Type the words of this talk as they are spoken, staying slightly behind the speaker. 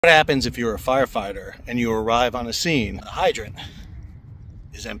What happens if you're a firefighter and you arrive on a scene? The hydrant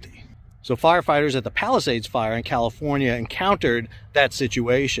is empty. So firefighters at the Palisades fire in California encountered that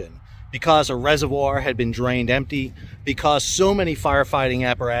situation because a reservoir had been drained empty, because so many firefighting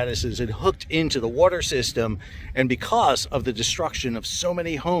apparatuses had hooked into the water system, and because of the destruction of so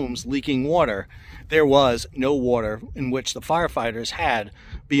many homes leaking water, there was no water in which the firefighters had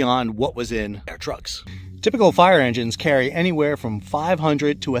beyond what was in their trucks. Typical fire engines carry anywhere from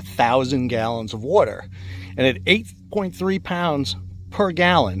 500 to 1,000 gallons of water, and at 8.3 pounds per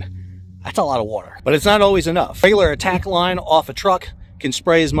gallon, that's a lot of water. But it's not always enough. Regular attack line off a truck can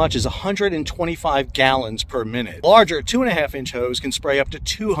spray as much as 125 gallons per minute. Larger 2.5-inch hose can spray up to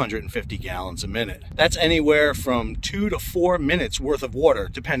 250 gallons a minute. That's anywhere from 2 to 4 minutes worth of water,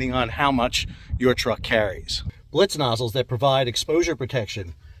 depending on how much your truck carries. Blitz nozzles that provide exposure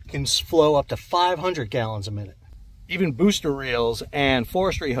protection can flow up to 500 gallons a minute. Even booster reels and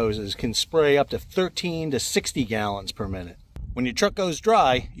forestry hoses can spray up to 13 to 60 gallons per minute. When your truck goes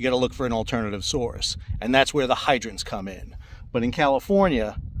dry, you got to look for an alternative source, and that's where the hydrants come in. But in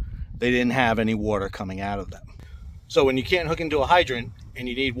California, they didn't have any water coming out of them. So when you can't hook into a hydrant and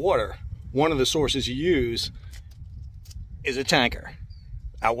you need water, one of the sources you use is a tanker.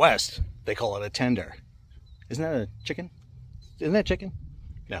 Out west, they call it a tender. Isn't that a chicken? Isn't that chicken?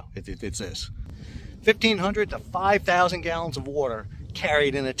 No, it's this. 1,500 to 5,000 gallons of water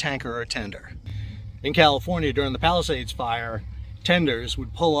carried in a tanker or a tender. In California, during the Palisades fire, tenders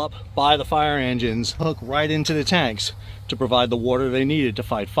would pull up by the fire engines, hook right into the tanks to provide the water they needed to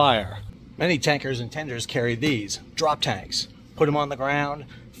fight fire. Many tankers and tenders carried these drop tanks. Put them on the ground,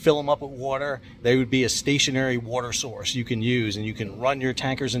 fill them up with water. They would be a stationary water source you can use, and you can run your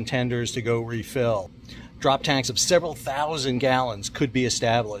tankers and tenders to go refill. Drop tanks of several thousand gallons could be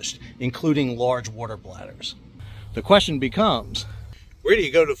established, including large water bladders. The question becomes, where do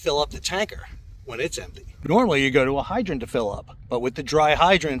you go to fill up the tanker when it's empty? Normally you go to a hydrant to fill up, but with the dry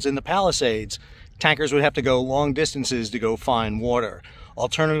hydrants in the Palisades, tankers would have to go long distances to go find water.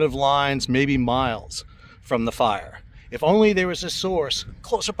 Alternative lines, maybe miles from the fire. If only there was a source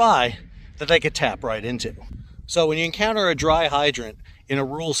closer by that they could tap right into. So when you encounter a dry hydrant in a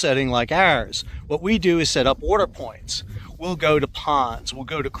rural setting like ours, what we do is set up water points. We'll go to ponds, we'll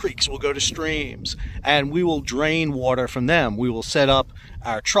go to creeks, we'll go to streams, and we will drain water from them. We will set up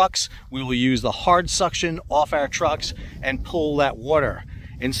our trucks, we will use the hard suction off our trucks and pull that water.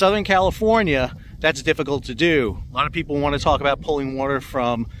 In Southern California, that's difficult to do. A lot of people want to talk about pulling water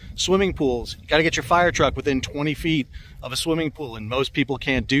from swimming pools. You got to get your fire truck within 20 feet of a swimming pool, and most people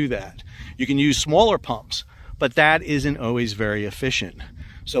can't do that. You can use smaller pumps, but that isn't always very efficient.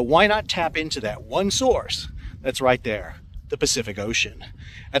 So why not tap into that one source that's right there? The Pacific Ocean.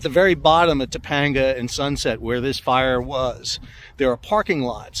 At the very bottom of Topanga and Sunset, where this fire was, there are parking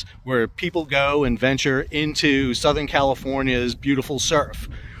lots where people go and venture into Southern California's beautiful surf.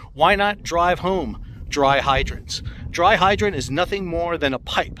 Why not drive home dry hydrants? Dry hydrant is nothing more than a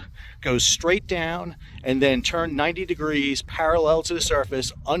pipe. Goes straight down and then turn 90 degrees parallel to the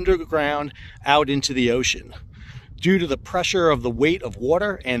surface, underground, out into the ocean. Due to the pressure of the weight of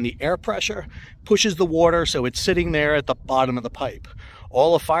water and the air pressure, pushes the water so it's sitting there at the bottom of the pipe.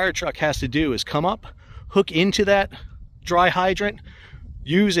 All a fire truck has to do is come up, hook into that dry hydrant,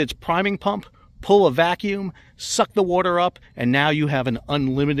 use its priming pump, pull a vacuum, suck the water up, and now you have an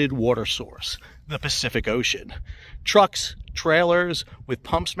unlimited water source, the Pacific Ocean. Trucks, trailers with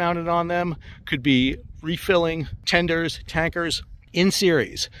pumps mounted on them could be refilling tenders, tankers, in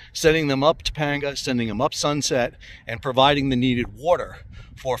series, setting them up Topanga, sending them up Sunset, and providing the needed water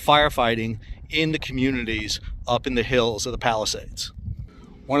for firefighting in the communities up in the hills of the Palisades.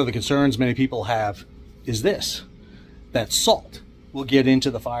 One of the concerns many people have is this, that salt will get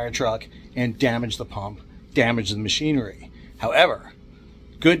into the fire truck and damage the pump, damage the machinery. However,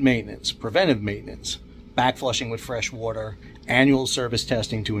 good maintenance, preventive maintenance, backflushing with fresh water, annual service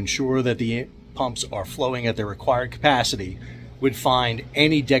testing to ensure that the pumps are flowing at their required capacity would find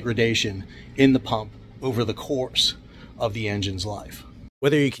any degradation in the pump over the course of the engine's life.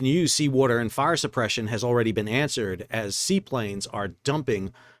 Whether you can use seawater in fire suppression has already been answered, as seaplanes are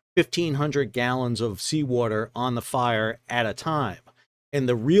dumping 1,500 gallons of seawater on the fire at a time. And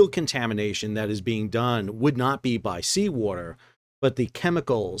the real contamination that is being done would not be by seawater, but the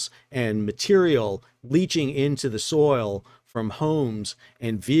chemicals and material leaching into the soil from homes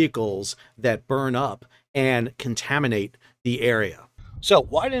and vehicles that burn up and contaminate the area. So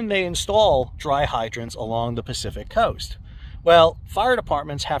why didn't they install dry hydrants along the Pacific coast? Well, fire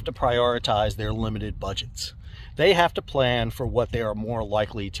departments have to prioritize their limited budgets. They have to plan for what they are more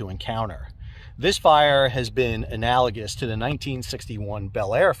likely to encounter. This fire has been analogous to the 1961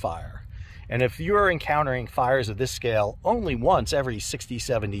 Bel Air fire. And if you're encountering fires of this scale only once every 60,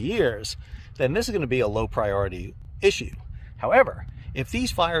 70 years, then this is going to be a low priority issue. However, if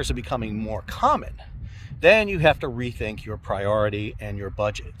these fires are becoming more common, then you have to rethink your priority and your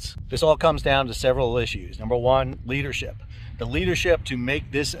budgets. This all comes down to several issues. Number one, leadership. The leadership to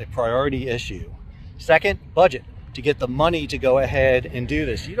make this a priority issue. Second, budget, to get the money to go ahead and do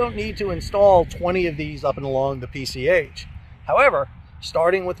this. You don't need to install 20 of these up and along the PCH. However,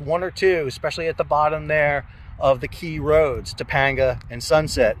 starting with 1 or 2, especially at the bottom there of the key roads, Topanga and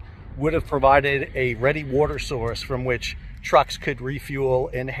Sunset, would have provided a ready water source from which trucks could refuel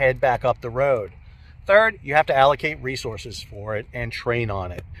and head back up the road. Third, you have to allocate resources for it and train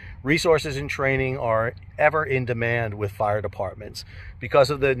on it. Resources and training are ever in demand with fire departments. Because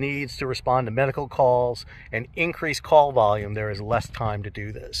of the needs to respond to medical calls and increased call volume, there is less time to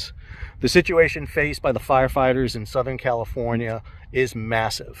do this. The situation faced by the firefighters in Southern California is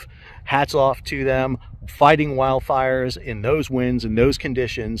massive. Hats off to them. Fighting wildfires in those winds and those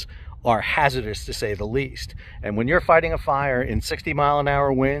conditions are hazardous, to say the least. And when you're fighting a fire in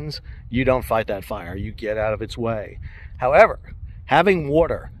 60-mile-an-hour winds, you don't fight that fire. You get out of its way. However, having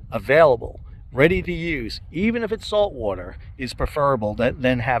water available, ready to use, even if it's salt water, is preferable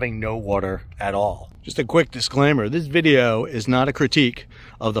than having no water at all. Just a quick disclaimer, this video is not a critique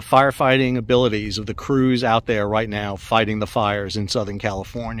of the firefighting abilities of the crews out there right now fighting the fires in Southern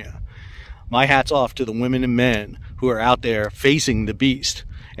California. My hat's off to the women and men who are out there facing the beast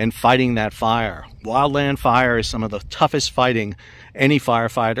and fighting that fire. Wildland fire is some of the toughest fighting any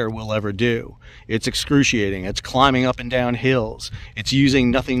firefighter will ever do. It's excruciating. It's climbing up and down hills. It's using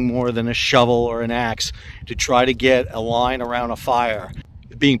nothing more than a shovel or an axe to try to get a line around a fire,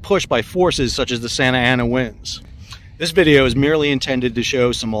 being pushed by forces such as the Santa Ana winds. This video is merely intended to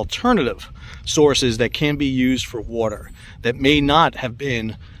show some alternative sources that can be used for water that may not have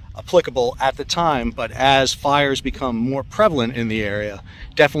been applicable at the time, but as fires become more prevalent in the area,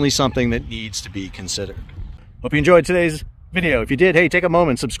 definitely something that needs to be considered. Hope you enjoyed today's video. If you did, hey, take a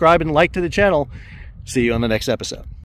moment, subscribe and like to the channel. See you on the next episode.